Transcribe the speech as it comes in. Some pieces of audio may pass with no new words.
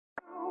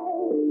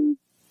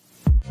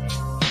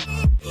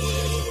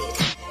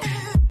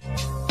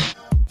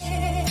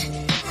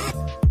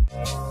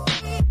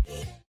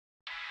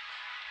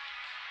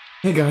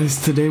Hey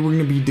guys, today we're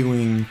gonna be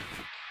doing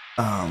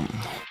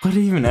what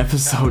even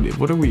episode?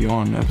 What are we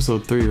on?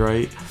 Episode 3,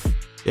 right?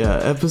 Yeah,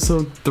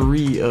 episode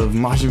 3 of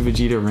MAJIN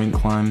VEGETA rank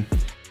climb.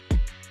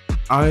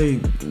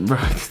 I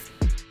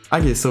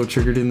get so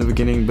triggered in the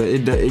beginning, but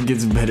it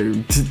gets better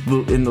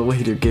in the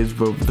later games.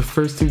 But the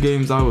first 2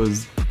 games, I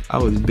was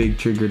big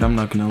triggered. I'm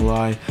not gonna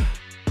lie.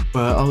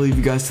 But I'll leave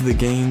you guys to the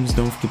games.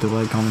 Don't forget to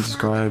like, comment,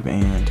 subscribe,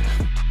 and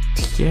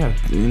yeah,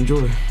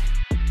 enjoy.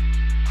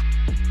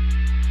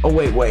 Oh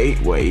wait.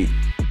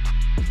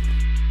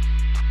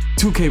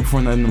 2K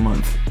before the end of the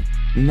month.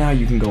 Now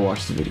you can go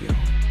watch the video.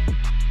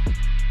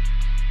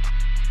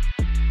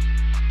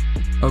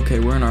 Okay,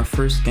 we're in our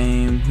first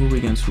game. Who are we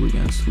against? Who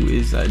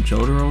is that?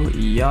 Jotaro?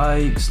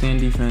 Yikes.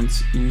 Stand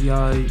defense.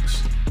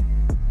 Yikes.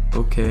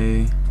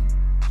 Okay.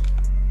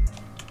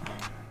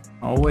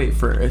 I'll wait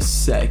for a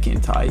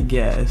second, I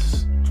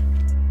guess.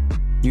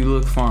 You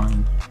look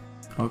fine.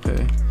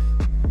 Okay.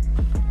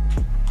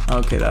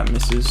 Okay, that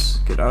misses.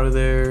 Get out of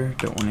there.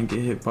 Don't want to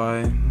get hit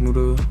by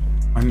Muda.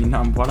 I mean,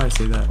 why'd I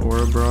say that?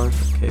 Aura barrage.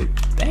 Okay,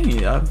 dang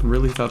it. I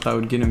really thought that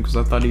would get him because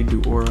I thought he'd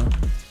do aura.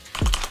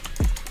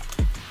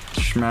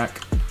 Schmack.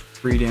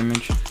 3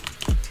 damage.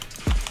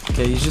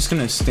 Okay, he's just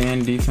gonna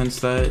stand defense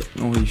that.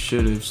 Well, he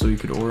should have, so he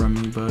could aura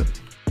me, but.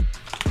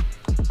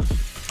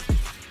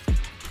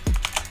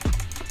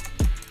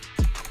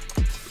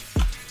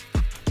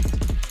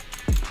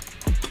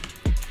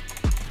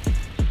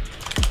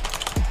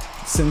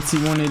 Since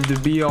he wanted to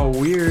be all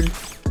weird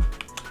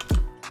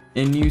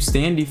and use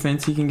stand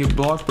defense, he can get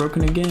block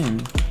broken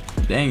again.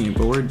 Dang it,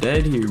 but we're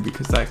dead here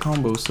because that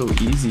combo is so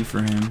easy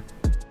for him.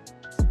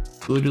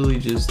 Literally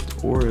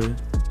just aura,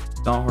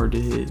 not hard to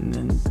hit, and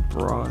then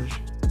barrage.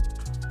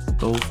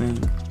 The whole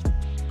thing.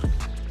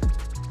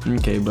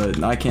 Okay,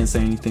 but I can't say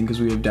anything because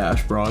we have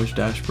dash barrage.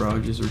 Dash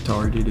barrage is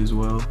retarded as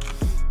well.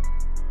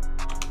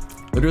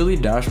 Literally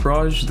dash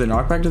barrage, the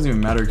knockback doesn't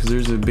even matter because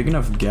there's a big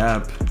enough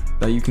gap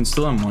that you can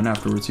still M1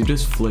 afterwards. You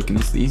just flick, and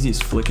it's the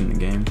easiest flick in the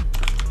game.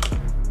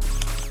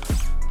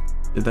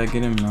 Did that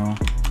get him? No.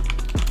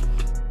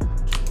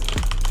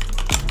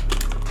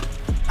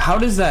 How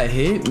does that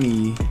hit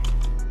me?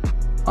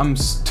 I'm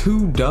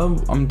 2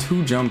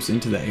 jumps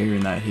into the air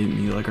and that hit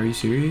me. Like, are you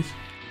serious?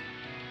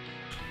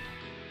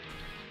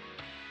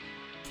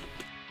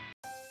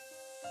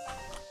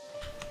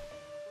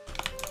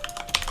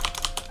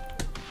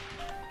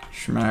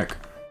 Schmack.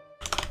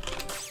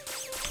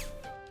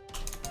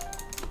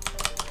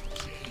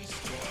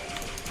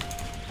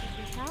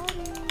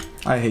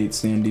 I hate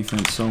stand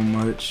defense so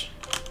much.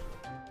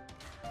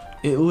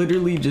 It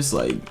literally just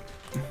like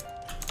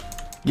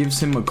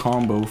gives him a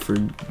combo for.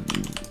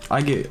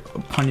 I get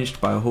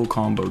punished by a whole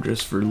combo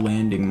just for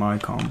landing my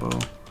combo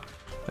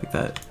like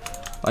that.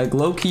 Like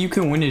low-key, you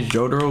can win as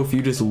Jotaro if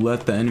you just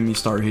let the enemy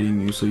start hitting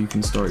you, so you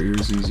can start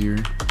yours easier.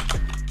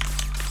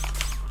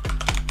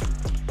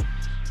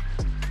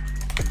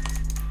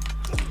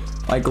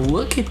 Like,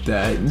 look at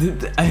that.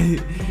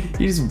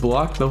 He just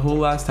blocked the whole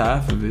last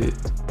half of it.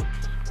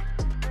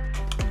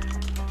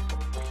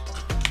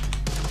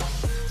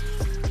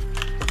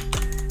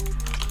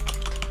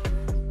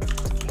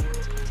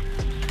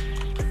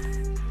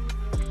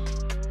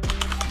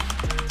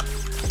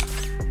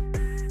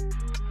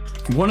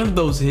 One of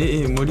those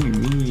hit him. What do you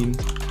mean?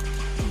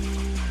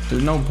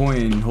 There's no point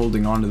in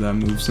holding on to that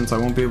move since I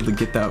won't be able to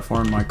get that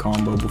far in my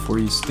combo before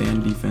you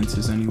stand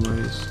defenses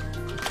anyways.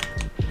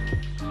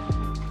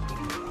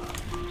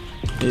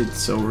 It's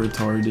so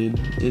retarded.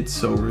 It's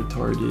so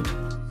retarded.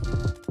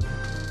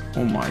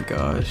 Oh my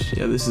gosh.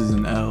 Yeah, this is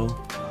an L.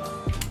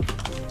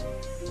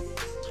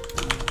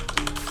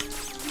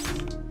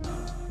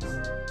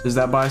 Does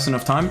that buy us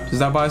enough time? Does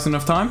that buy us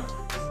enough time?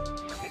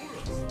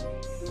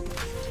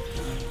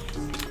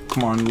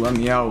 Come on, let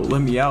me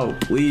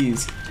out,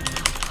 please.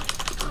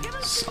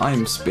 I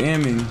am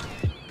spamming.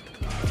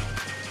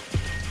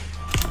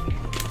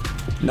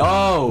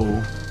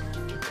 No!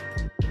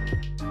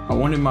 I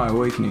wanted my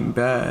awakening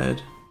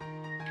bad.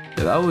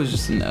 Yeah, that was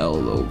just an L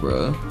though,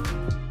 bruh.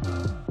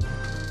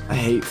 I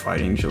hate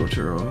fighting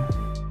Jotaro.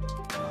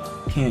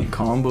 Can't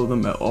combo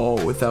them at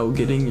all without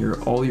getting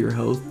all your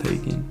health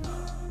taken.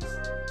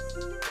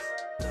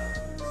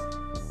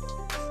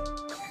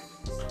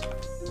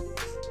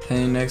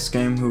 Okay, next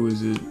game, who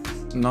is it?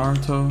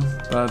 Naruto?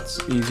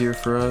 That's easier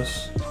for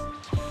us.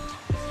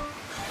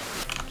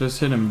 Just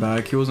hit him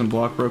back. He wasn't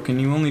block broken.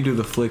 You only do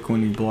the flick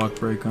when you block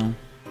break him.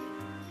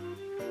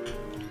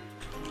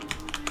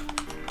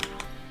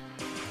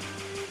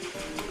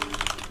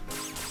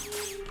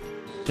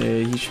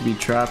 Okay, he should be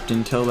trapped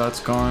until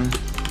that's gone.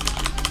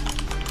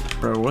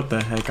 Bro, what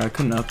the heck? I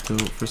couldn't up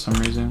tilt for some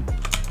reason.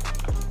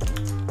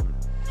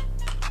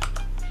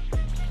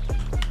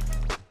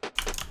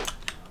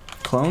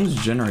 Clones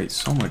generate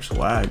so much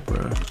lag,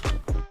 bro.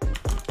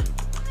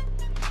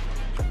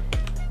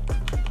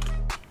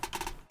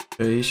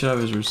 Okay, he should have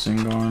his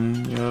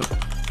Rasengan. Yep.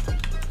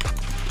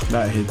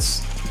 That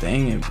hits.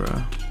 Dang it,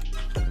 bro.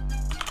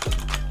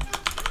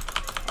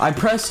 I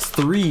pressed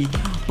 3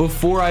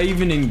 before I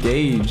even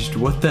engaged.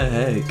 What the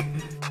heck?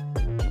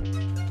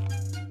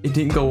 it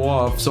didn't go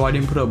off, so I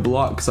didn't put a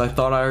block because I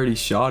thought I already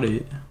shot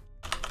it.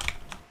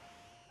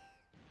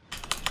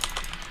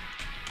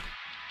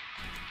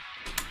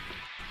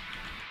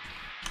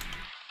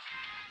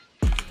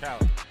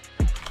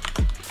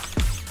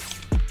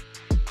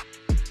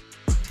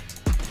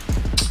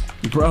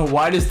 Bro,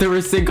 why does the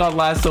resync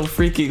last so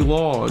freaking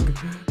long?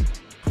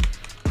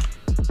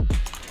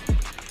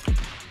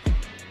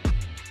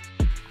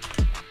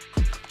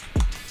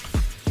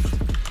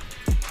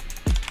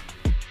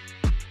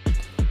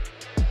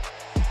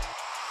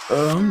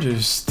 I'm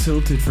just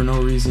tilted for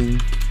no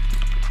reason.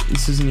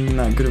 This isn't even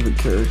that good of a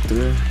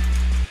character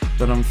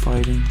that I'm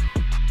fighting.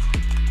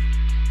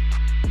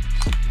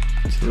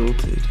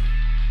 Tilted.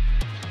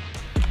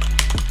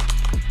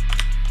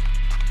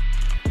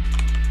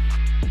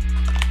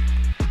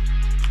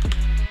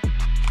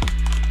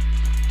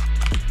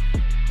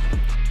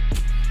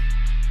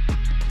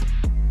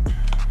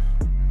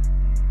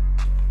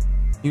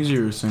 Use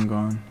your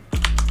Rasengan.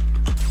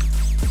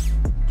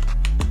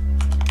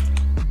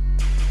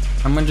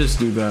 I'm gonna just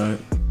do that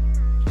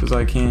because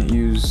I can't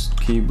use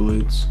Key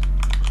Blitz.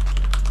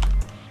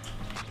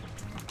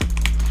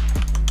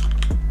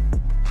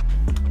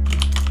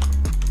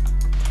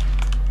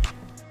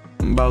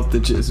 I'm about to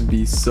just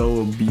be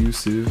so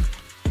abusive.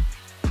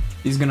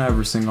 He's gonna have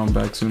Rasengan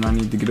back soon. I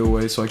need to get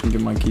away so I can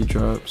get my key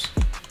traps.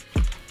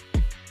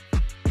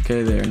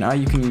 Okay, there. Now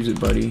you can use it,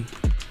 buddy.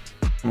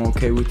 I'm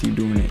okay with you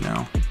doing it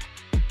now.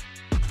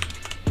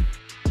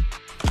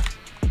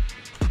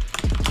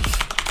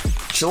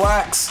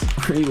 Chillax.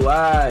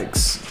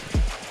 Relax.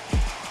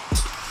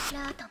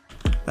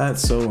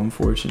 That's so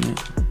unfortunate.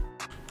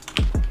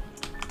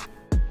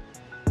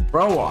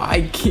 Bro,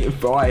 I can't.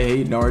 Bro, I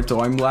hate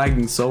Naruto. I'm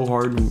lagging so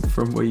hard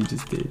from what you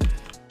just did.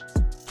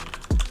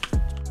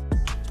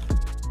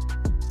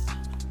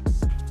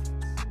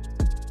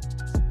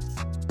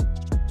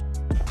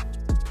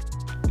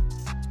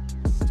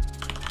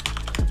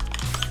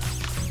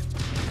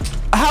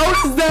 How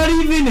does that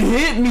even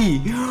hit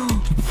me?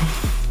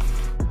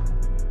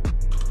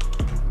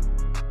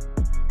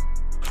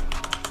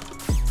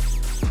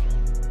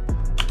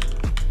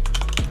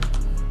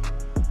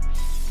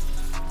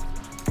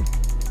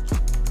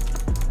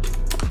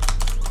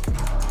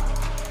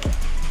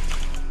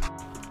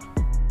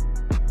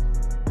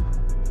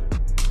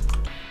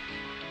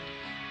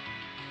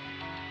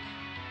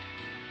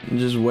 I'm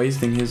just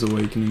wasting his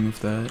awakening with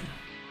that.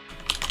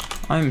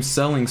 I'm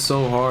selling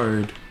so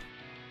hard.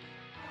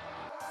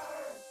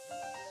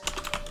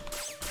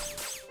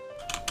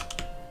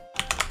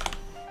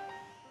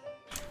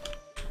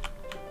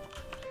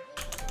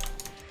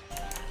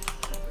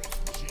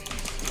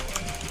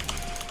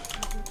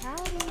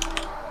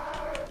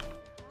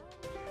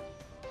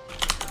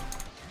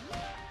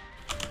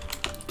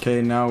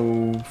 Okay, now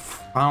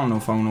I don't know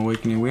if I want to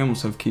awaken it. We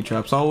almost have key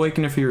traps. I'll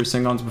awaken it for your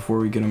Rasengans before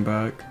we get him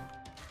back.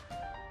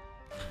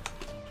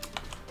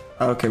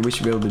 Okay, we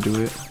should be able to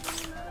do it.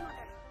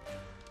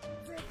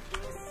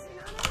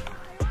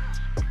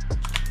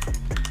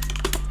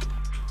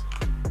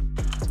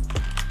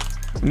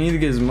 We need to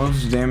get as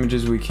much damage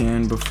as we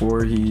can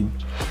before he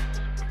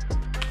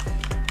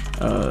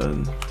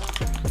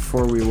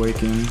before we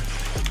awaken.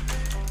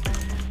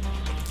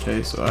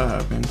 Okay, so that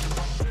happened.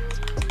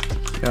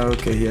 Yeah,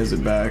 okay, he has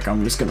it back.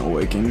 I'm just gonna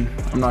awaken.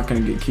 I'm not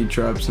gonna get key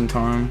traps in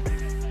time.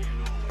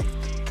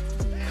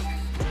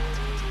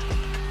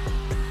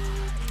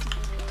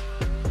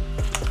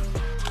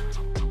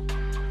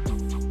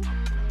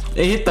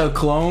 It hit the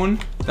clone?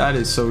 That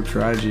is so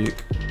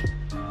tragic.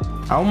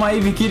 How am I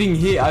even getting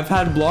hit? I've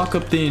had block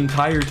up the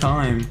entire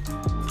time.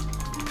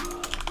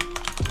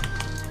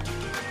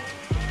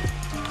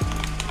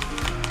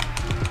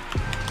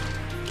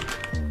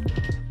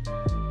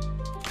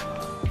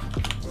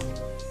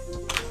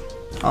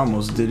 I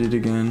almost did it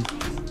again.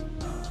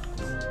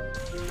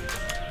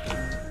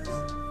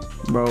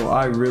 Bro,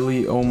 I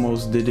really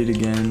almost did it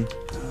again.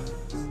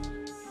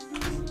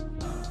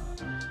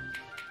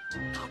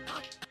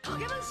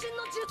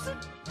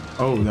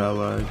 Oh, that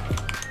lag.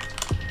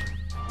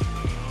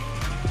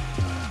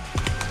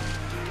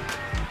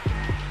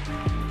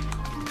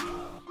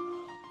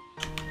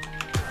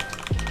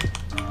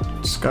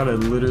 Just gotta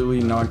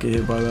literally not get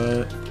hit by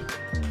that.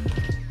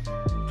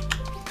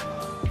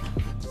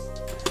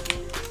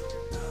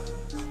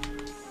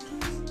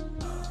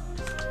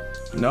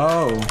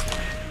 No.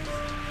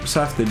 Just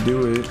have to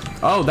do it.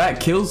 Oh, that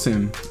kills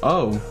him.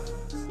 Oh.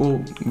 Well,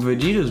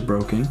 Vegeta's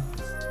broken.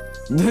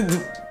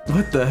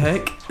 What the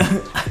heck?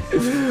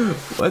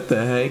 What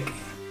the heck?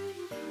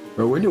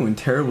 Bro, we're doing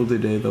terrible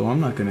today though. I'm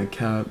not gonna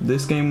cap.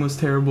 This game was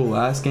terrible.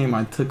 Last game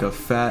I took a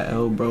fat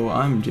L, bro.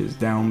 I'm just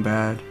down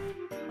bad.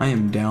 I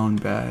am down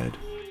bad.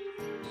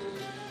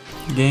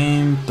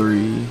 Game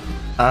 3.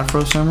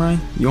 Afro Samurai?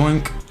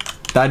 Yoink.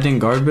 That didn't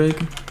guard break?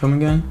 Come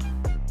again?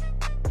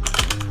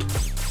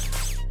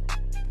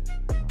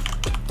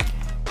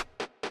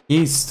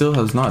 He still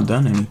has not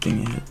done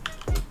anything yet.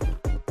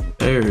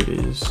 There it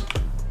is.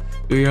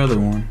 Do your other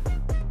one.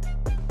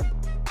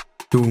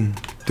 Doom,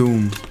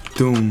 doom,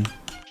 doom.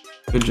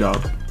 Good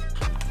job.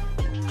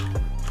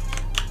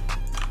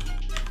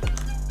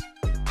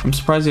 I'm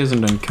surprised he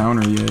hasn't done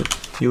counter yet.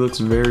 He looks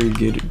very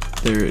good.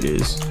 There it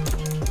is.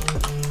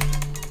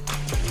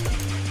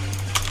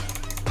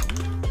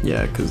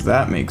 Yeah, because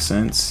that makes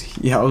sense.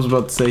 Yeah, I was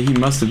about to say he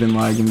must have been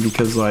lagging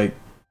because, like...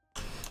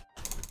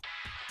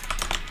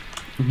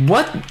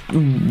 What?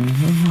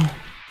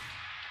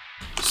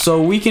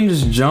 So we can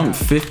just jump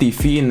 50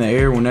 feet in the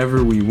air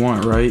whenever we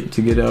want, right?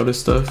 To get out of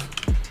stuff?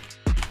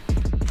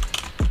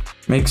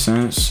 Makes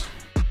sense.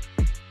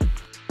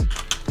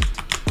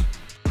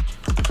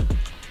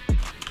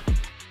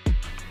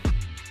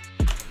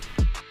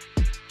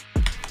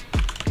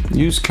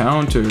 Use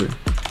counter.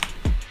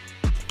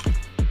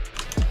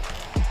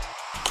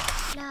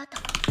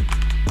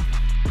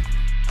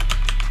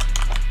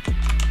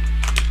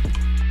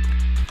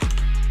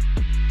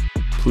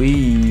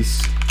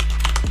 Please.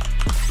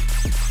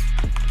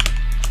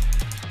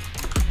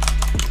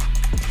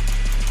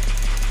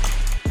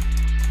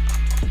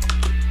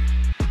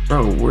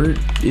 Bro,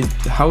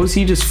 how is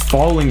he just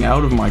falling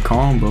out of my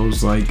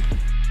combos? Like,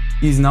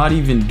 he's not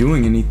even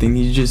doing anything.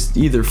 He's just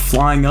either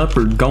flying up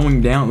or going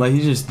down. Like,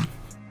 he's just...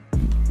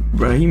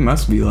 Bro, he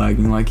must be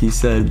lagging, like he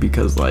said,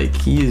 because, like,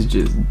 he is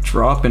just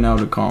dropping out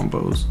of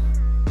combos.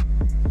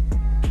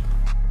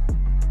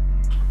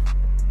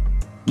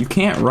 You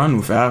can't run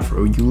with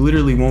Afro. You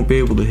literally won't be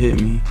able to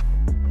hit me.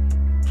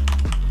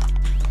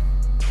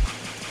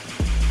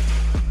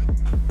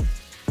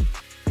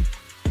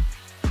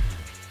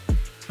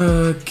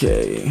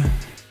 Okay.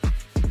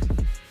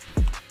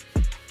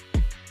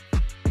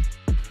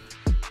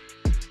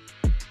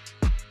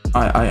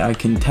 I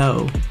can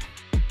tell.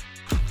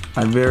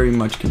 I very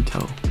much can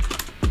tell.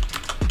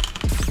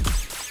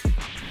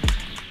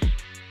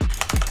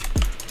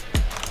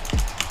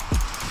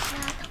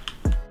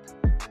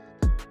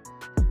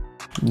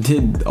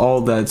 Did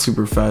all that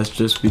super fast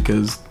just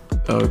because...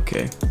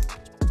 Okay.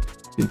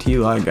 Did he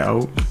lag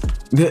out?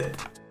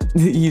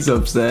 He's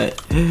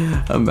upset.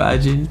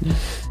 Imagine.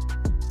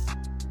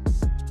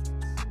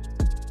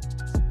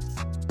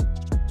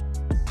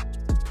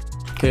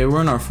 Okay,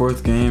 we're in our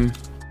 4th game.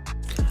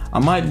 I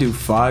might do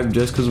 5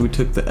 just because we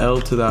took the L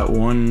to that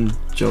one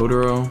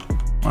Jotaro.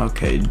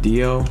 Okay,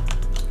 Dio.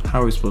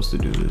 How are we supposed to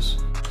do this?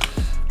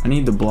 I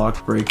need the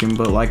block breaking,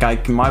 but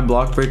like my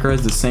block breaker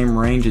has the same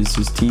range as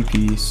his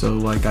TP, so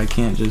like I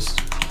can't just...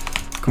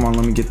 Come on,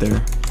 let me get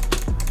there.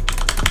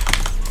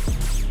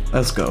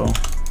 Let's go.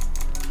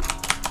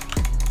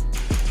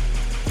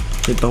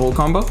 Hit the whole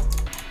combo?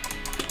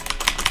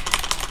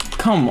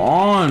 Come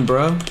on,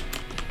 bro.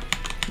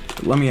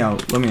 Let me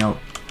out, let me out.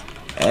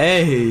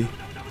 Hey.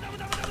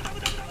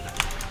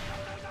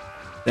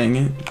 Dang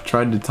it,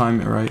 tried to time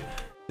it right.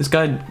 This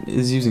guy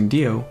is using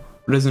Dio,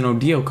 but doesn't know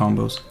Dio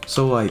combos.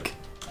 So like,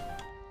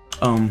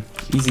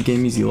 easy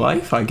game, easy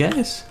life, I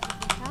guess.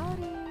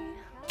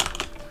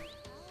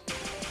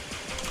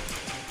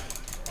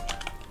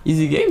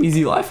 Easy game,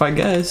 easy life, I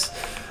guess.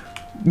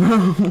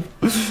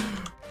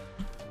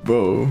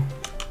 Bro,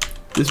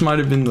 this might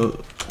have been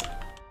the...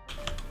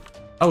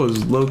 I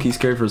was low-key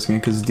scared for a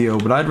second because Dio,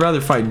 but I'd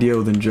rather fight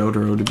Dio than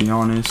Jotaro, to be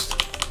honest.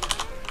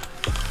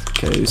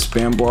 Okay,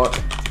 spam block.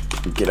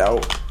 Get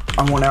out.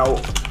 I want out.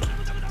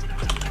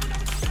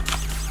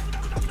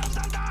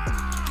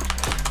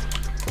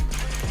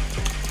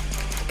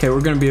 Okay,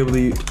 we're gonna be able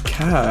to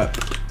cap.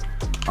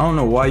 I don't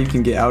know why you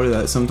can get out of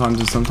that sometimes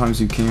and sometimes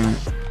you can't.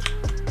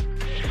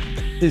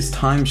 His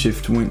time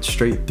shift went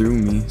straight through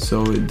me,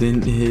 so it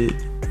didn't hit.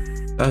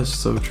 That's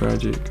so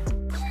tragic.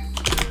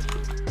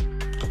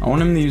 I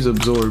want him to use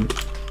absorb.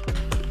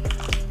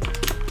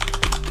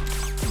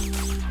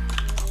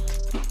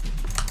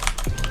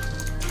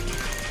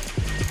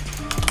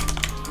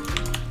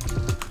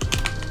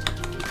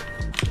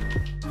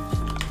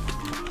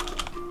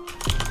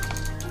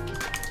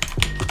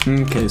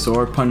 Okay, so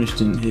our punish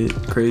didn't hit.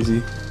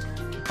 Crazy.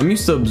 I'm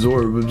used to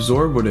absorb.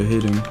 Absorb would have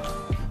hit him.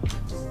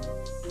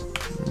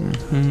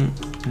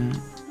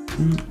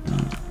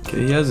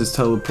 Okay, he has his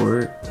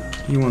teleport.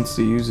 He wants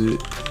to use it.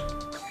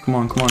 Come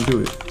on,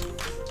 do it.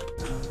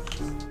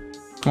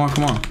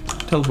 Come on.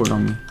 Teleport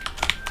on me.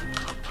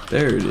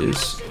 There it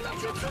is.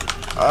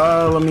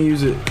 Let me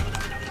use it.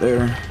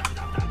 There.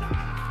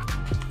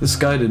 This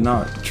guy did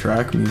not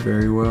track me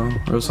very well,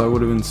 or else I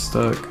would have been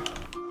stuck.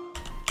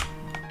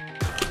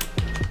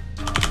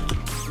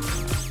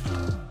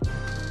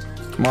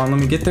 Come on,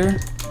 let me get there.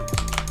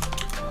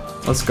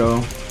 Let's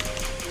go.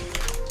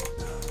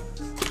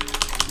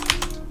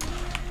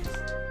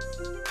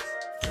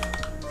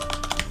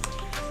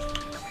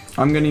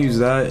 I'm gonna use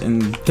that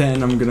and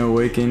then I'm gonna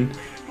awaken.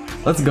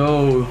 Let's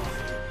go.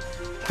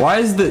 Why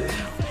is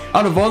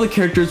out of all the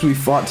characters we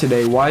fought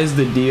today, why is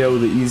the Dio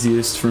the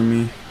easiest for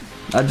me?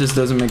 That just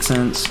doesn't make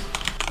sense.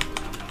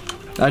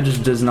 That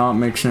just does not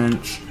make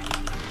sense.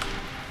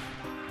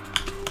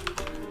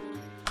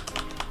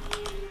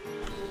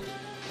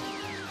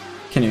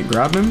 Can it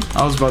grab him?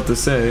 I was about to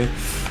say.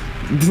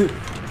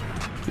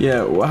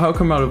 Yeah, well, how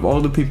come out of all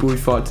the people we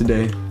fought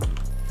today,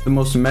 the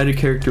most meta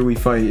character we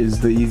fight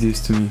is the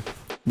easiest to me?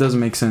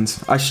 Doesn't make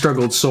sense. I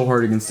struggled so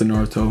hard against the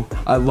Naruto.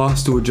 I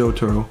lost to a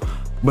Jotaro.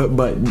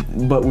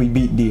 But we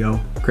beat Dio.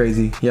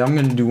 Crazy. Yeah, I'm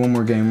gonna do one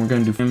more game. We're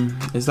gonna do him.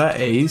 Is that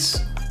Ace?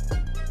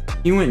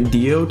 He went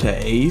Dio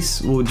to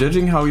Ace? Well,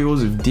 judging how he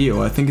was with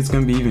Dio, I think it's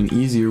gonna be even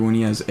easier when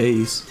he has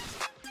Ace.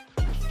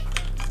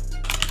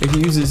 If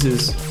he uses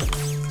his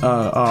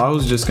I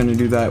was just gonna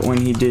do that when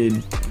he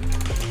did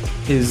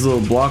his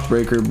little block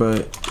breaker,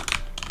 but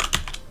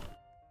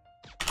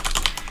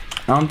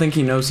I don't think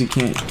he knows he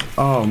can't.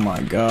 Oh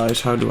my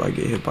gosh, how do I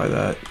get hit by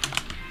that?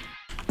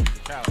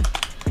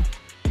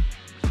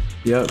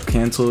 Yep,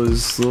 cancel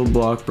his little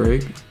block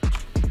break.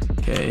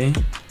 Okay,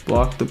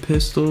 block the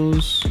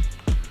pistols.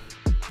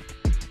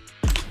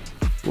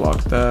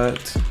 Block that.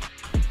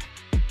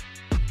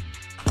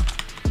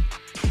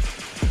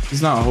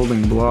 He's not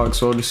holding block,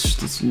 so I'll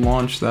just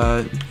launch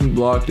that. He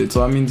blocked it,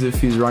 so that means if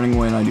he's running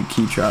away and I do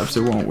key traps,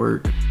 it won't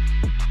work.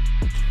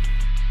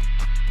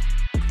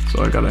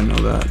 So I gotta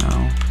know that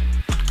now.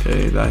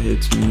 Okay, that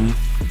hits me.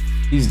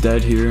 He's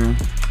dead here.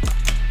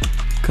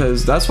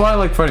 Cause that's why I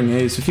like fighting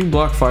Ace. If you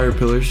block fire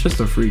pillar, it's just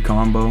a free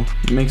combo.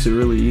 It makes it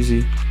really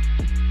easy.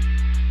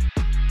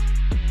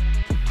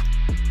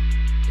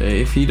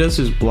 Okay, if he does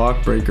his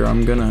block breaker,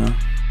 I'm gonna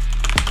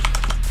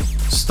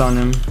stun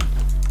him.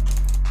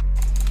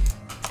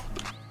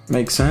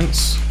 Makes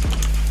sense.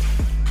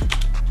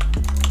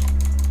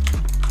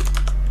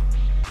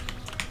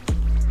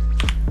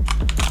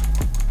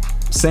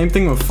 Same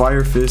thing with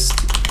Fire Fist.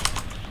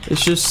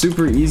 It's just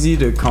super easy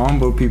to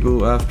combo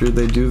people after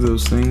they do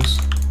those things.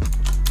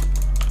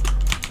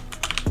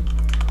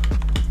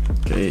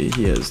 Okay,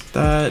 he has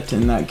that,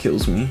 and that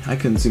kills me. I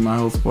couldn't see my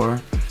health bar.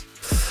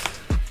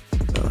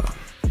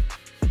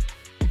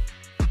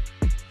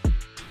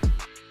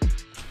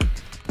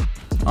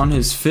 On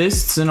his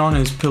fists and on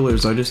his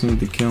pillars, I just need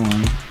to kill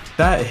him.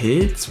 That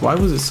hits? Why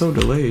was it so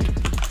delayed?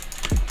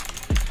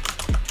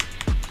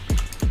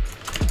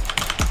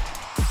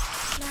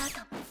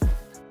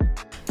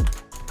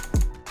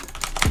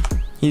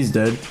 He's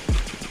dead.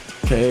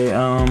 Okay,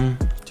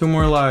 2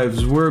 more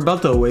lives. We're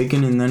about to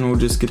awaken and then we'll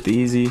just get the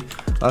easy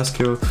last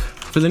kill.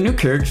 For the new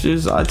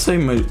characters, I'd say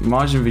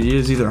Majin Vegeta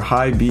is either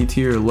high B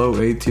tier or low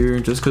A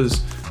tier, just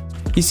because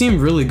he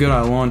seemed really good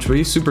at launch, but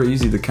he's super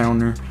easy to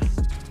counter.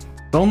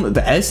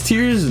 The S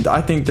tiers,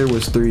 I think there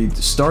was 3.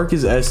 Stark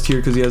is S tier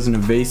because he has an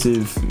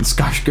evasive,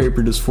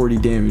 Skyscraper does 40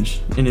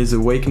 damage, and his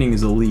awakening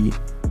is elite.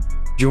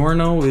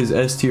 Giorno is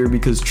S tier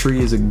because Tree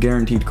is a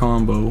guaranteed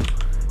combo,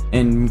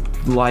 and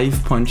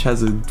Life Punch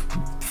has a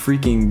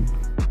freaking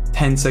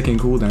 10-second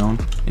cooldown,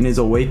 and his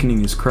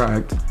awakening is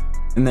cracked.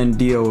 And then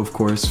Dio, of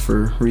course,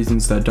 for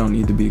reasons that don't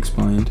need to be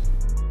explained.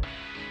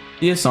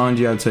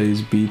 Sanji, I'd say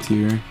is B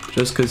tier,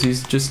 just because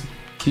he's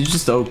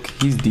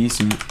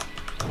decent.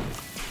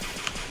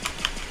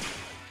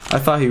 I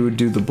thought he would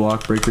do the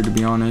block breaker, to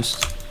be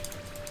honest.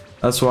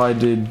 That's why I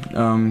did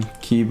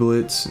Key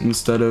Blitz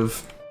instead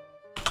of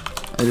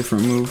a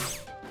different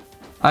move.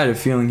 I had a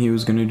feeling he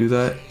was gonna do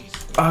that.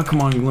 Ah,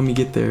 come on, let me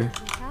get there.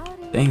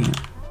 Dang it.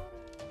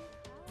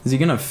 Is he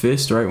gonna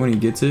fist right when he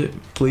gets it?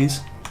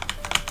 Please?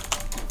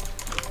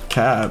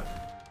 Cap.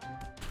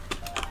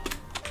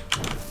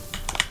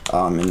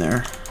 Oh, I'm in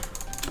there.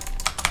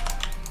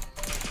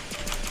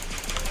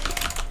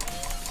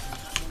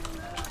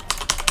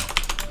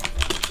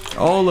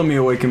 Oh, let me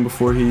awaken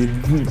before he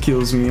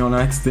kills me on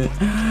accident.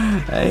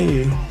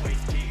 Hey.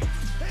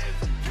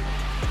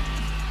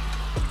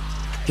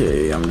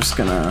 Okay, I'm just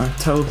gonna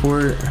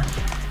teleport.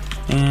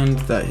 And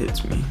that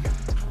hits me.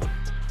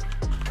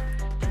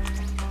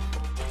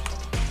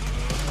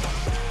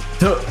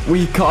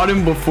 We caught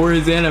him before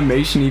his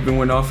animation even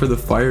went off for the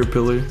fire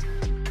pillar.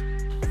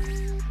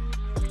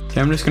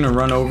 Okay, I'm just gonna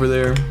run over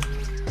there.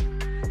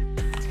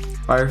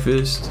 Fire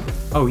Fist.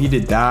 Oh, he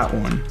did that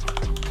one.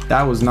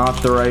 That was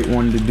not the right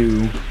one to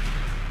do.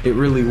 It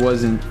really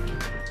wasn't.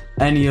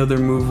 Any other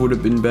move would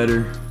have been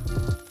better.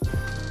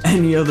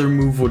 Any other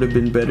move would have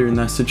been better in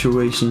that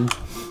situation.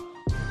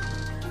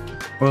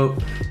 Well,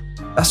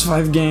 that's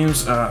 5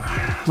 games.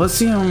 Let's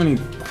see how many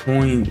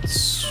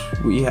points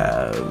we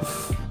have.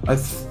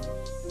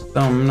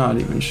 I'm not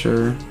even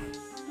sure.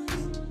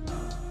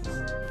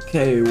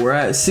 Okay, we're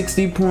at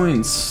 60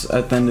 points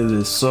at the end of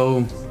this.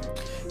 So,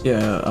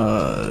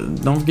 yeah,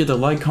 don't forget to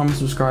like, comment,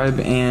 subscribe,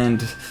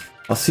 and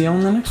I'll see you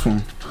on the next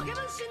one.